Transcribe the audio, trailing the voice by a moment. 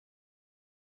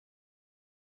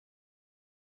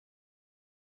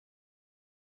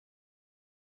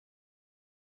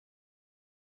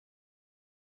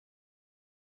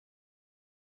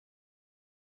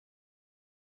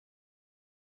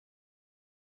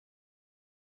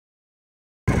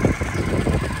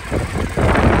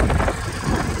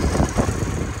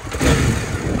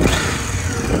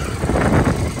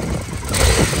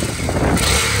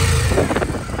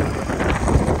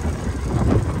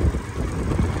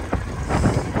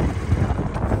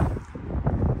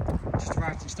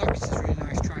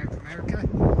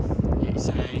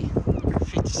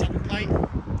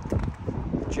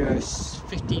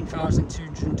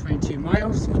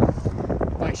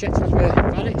checked out the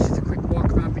valet, just a quick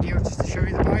walk around video just to show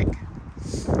you the bike.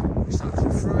 We start from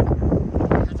the front,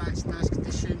 headlights in nice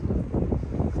condition,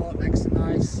 fork legs are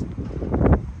nice,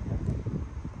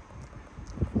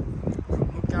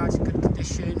 front mudguards in good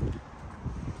condition.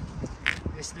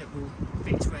 This little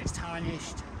bit's where it's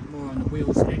tarnished, more on the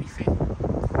wheels than anything.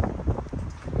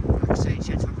 Like I say,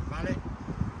 checked out the valet.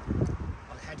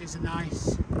 All the headers are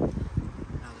nice,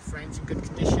 now the frame's in good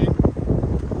condition.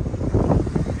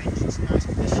 It's in nice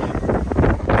condition.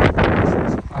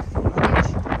 Luggage.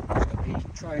 It's got the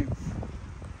Triumph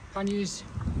panniers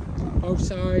on both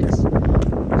sides. So the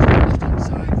left hand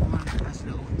side one has a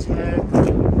little tear.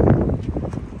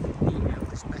 Neaten it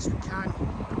up as best we can.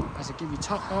 As I give you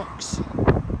top box.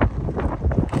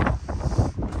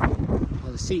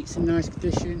 All the seats in nice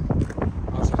condition.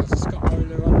 Also has a Scott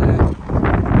oiler on there.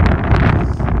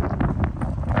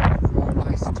 For a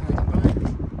nice tidy bike.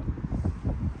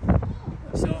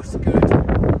 Exhaust are good.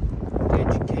 The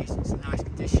engine casing's in nice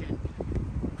condition.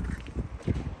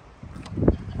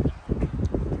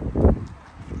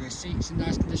 Rear seats in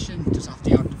nice condition. Does have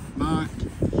the odd mark.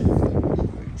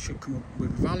 It should come up with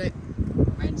a valet.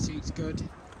 Main seat's good.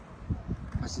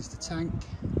 As is the tank.